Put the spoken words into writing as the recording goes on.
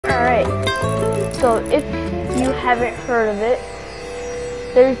So if you haven't heard of it,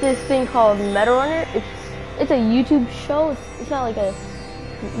 there's this thing called Meta Runner. It's a YouTube show. It's not like a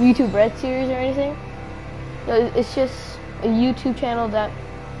YouTube Red series or anything. It's just a YouTube channel that,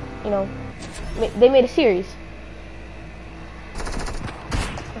 you know, they made a series.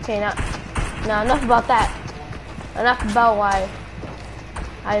 Okay, now enough about that. Enough about why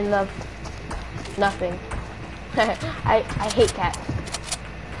I love nothing. I hate cats.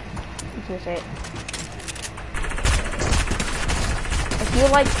 I'm just gonna say it. If you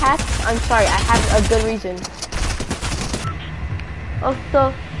like cats, I'm sorry. I have a good reason.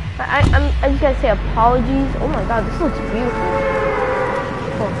 Also, I'm just gonna say apologies. Oh my God, this looks beautiful.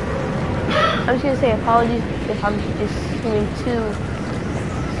 Cool. I'm just gonna say apologies if I'm just seeming too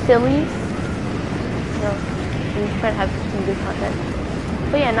silly. You know, I'm trying to have some good content.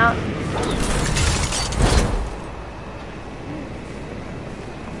 But yeah, now.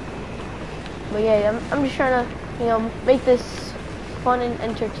 But yeah, I'm just trying to, you know, make this fun and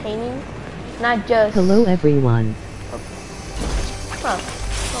entertaining, not just. Hello everyone. Huh.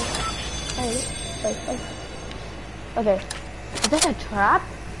 Okay. Is that a trap?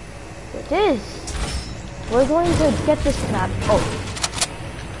 It is. We're going to get this trap.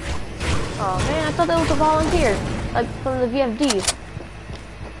 Oh man, I thought that was a volunteer, like from the VFD.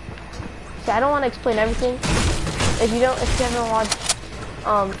 See, I don't want to explain everything. If you haven't watched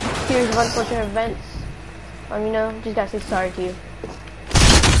series of unfortunate events, you know, just gotta say sorry to you.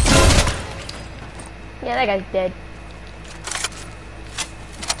 Yeah, that guy's dead.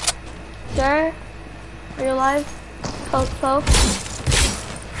 Sir, are you alive? Poke.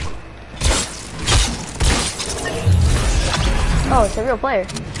 Oh, it's a real player.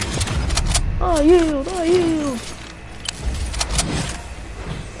 Oh, yield.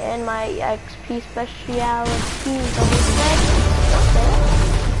 And my XP speciality is almost dead.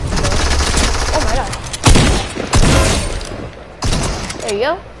 Oh my God. There you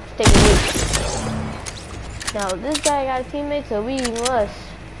go. Take a loot. Now this guy got a teammate, so we must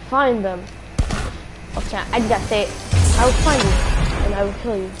find them. Okay, I just gotta say it. I will find you, and I will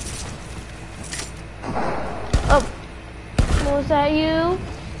kill you. Oh, was that you?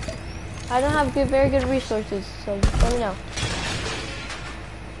 I don't have very good resources, so let me know.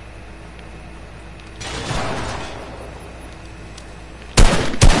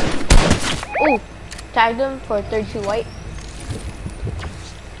 Oh, tagged him for 32 white.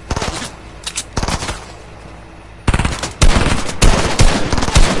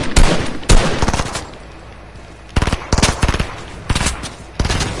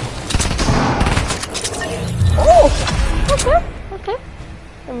 Okay.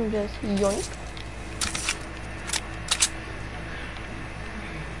 Let me just yoink.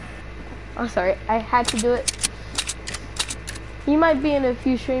 I'm sorry, I had to do it. You might be in a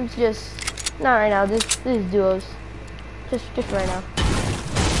few streams, just not right now. This is duos, just right now.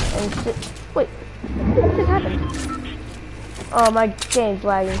 And wait, what just happened? Oh, my game's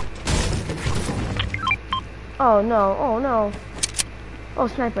lagging. Oh no. Oh,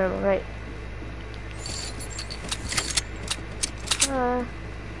 sniper ammo, right.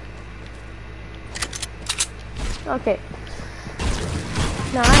 Okay.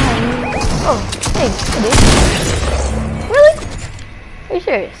 Now I have. Oh, hey, dude. Really? Are you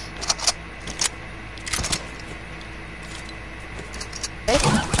serious? Okay.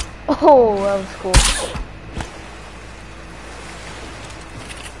 Oh, that was cool.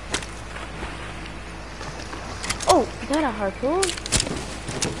 Oh, is that a harpoon?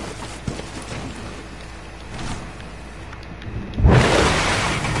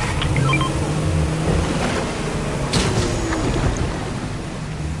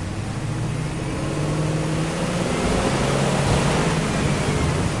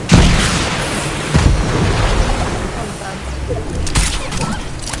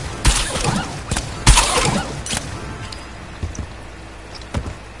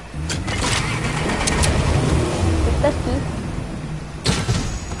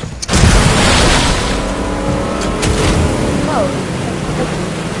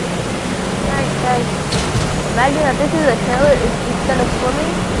 Imagine that this is a trailer, instead of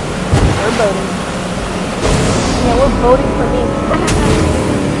swimming, we're boating. Yeah, we're boating for me.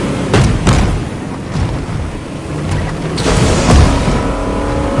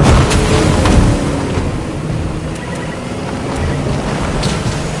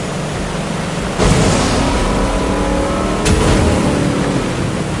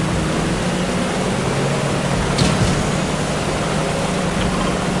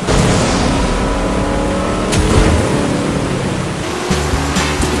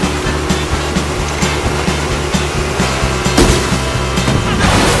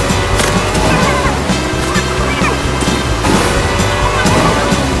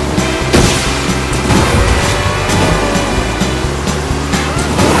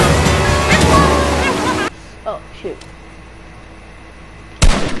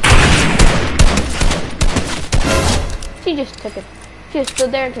 She just took it. She just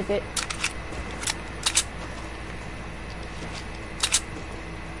stood there and took it.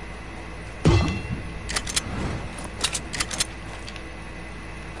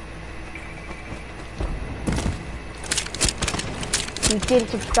 You didn't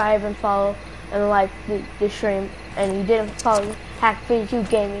subscribe and follow and like the stream, and you didn't follow Hack52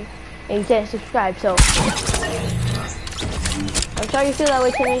 Gaming, and you didn't subscribe, so I'm sorry you feel that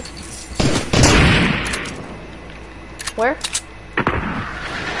way, Timmy. Where?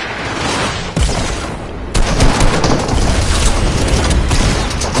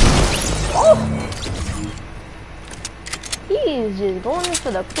 Oh! He's just going in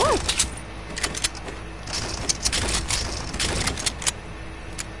for the clutch.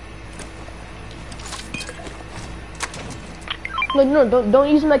 No, don't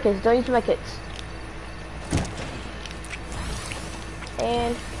use my kits. Don't use my kits.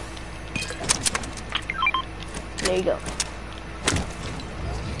 And there you go.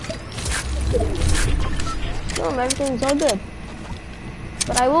 No, everything's all good.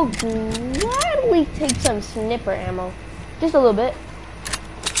 But I will gladly take some snipper ammo, just a little bit.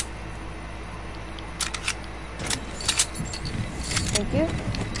 Thank you.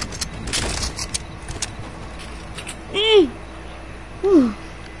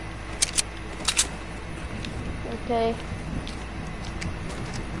 Okay.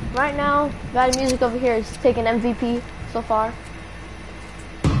 Right now, Gottymusic over here is taking MVP so far.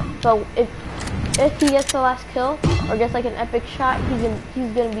 So if he gets the last kill or gets like an epic shot,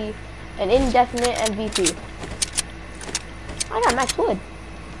 he's gonna be an indefinite MVP. I got max wood.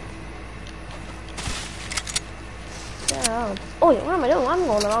 Yeah. Oh, what am I doing? I'm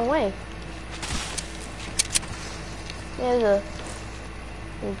going the wrong way. There's a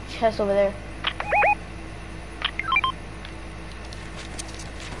chest over there.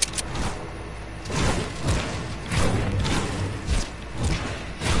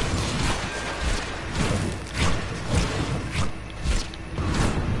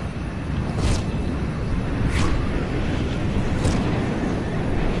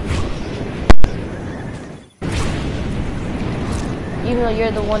 Even though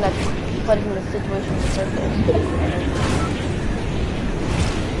you're the one that's put us in the situation in the first place.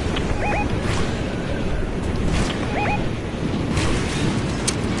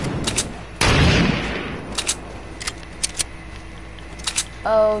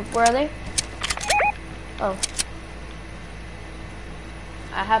 Oh, where are they? Oh.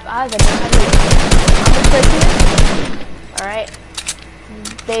 I have eyes, I don't have you. Alright.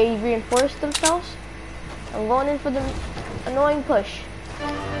 They reinforced themselves. I'm going in for the annoying push.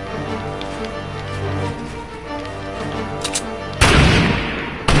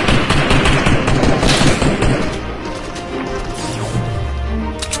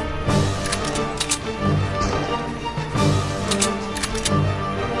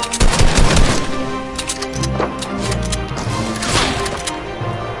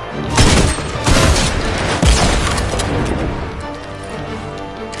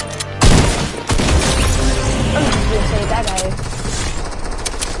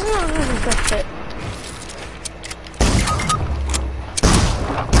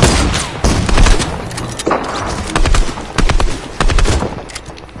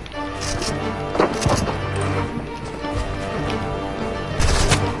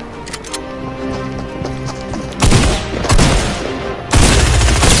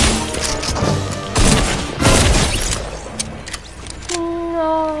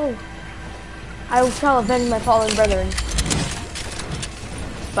 I shall avenge my fallen brethren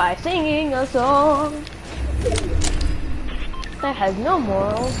by singing a song that has no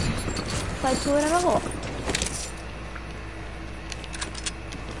morals tied to it at all.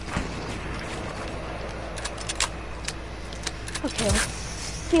 Okay, let's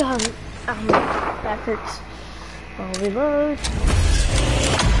see how that hurts. I'll reload.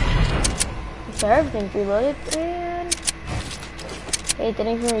 So everything's reloaded, and it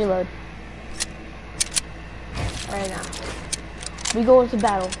didn't even reload. Right now, we go into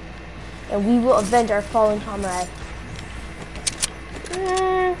battle, and we will avenge our fallen comrade.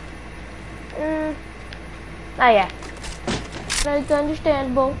 Yeah, that's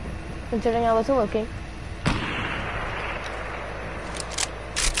understandable, considering I wasn't looking.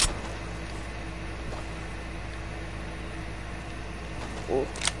 Ooh.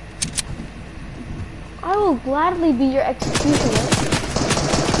 I will gladly be your executioner.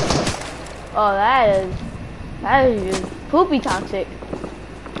 Oh, that is just poopy toxic.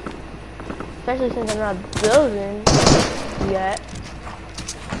 Especially since I'm not building yet.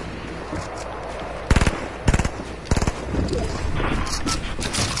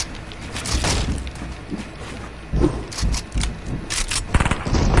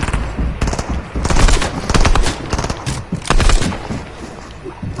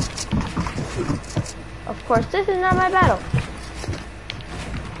 course, this is not my battle.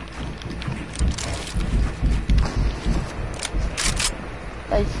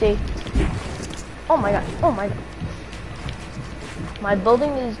 Let's see. Oh my god, oh my god. My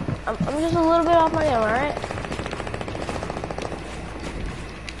building is, I'm just a little bit off my game, alright?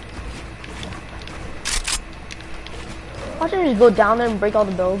 Watch him just go down there and break all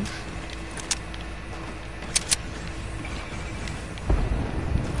the builds.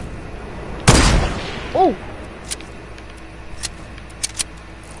 Oh!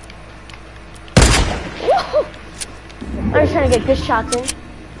 Whoa! I'm just trying to get good shots in.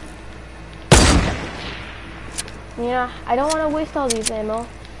 Yeah, I don't want to waste all these ammo,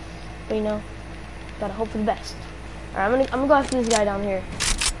 but you know, gotta hope for the best. Alright, I'm gonna go after this guy down here,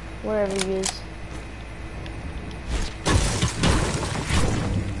 wherever he is.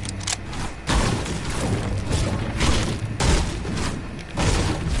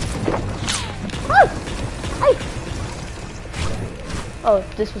 Oh,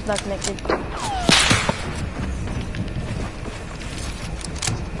 this was not connected.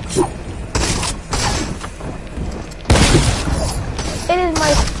 It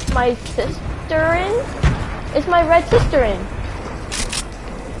is my sister in? It's my red sister in.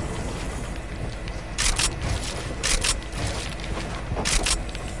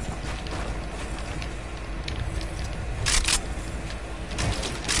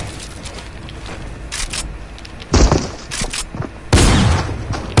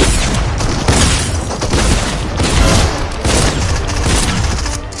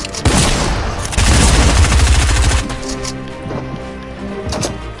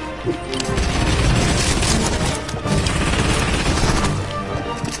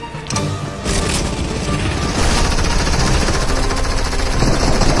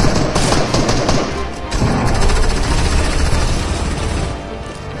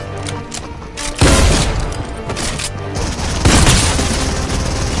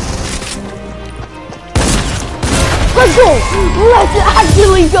 Let's go! Let's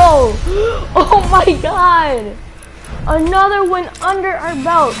actually go! Oh my god! Another win under our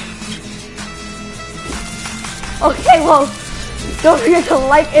belt. Okay, well, don't forget to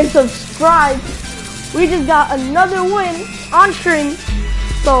like and subscribe. We just got another win on stream.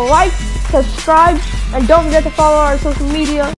 So like, subscribe, and don't forget to follow our social media.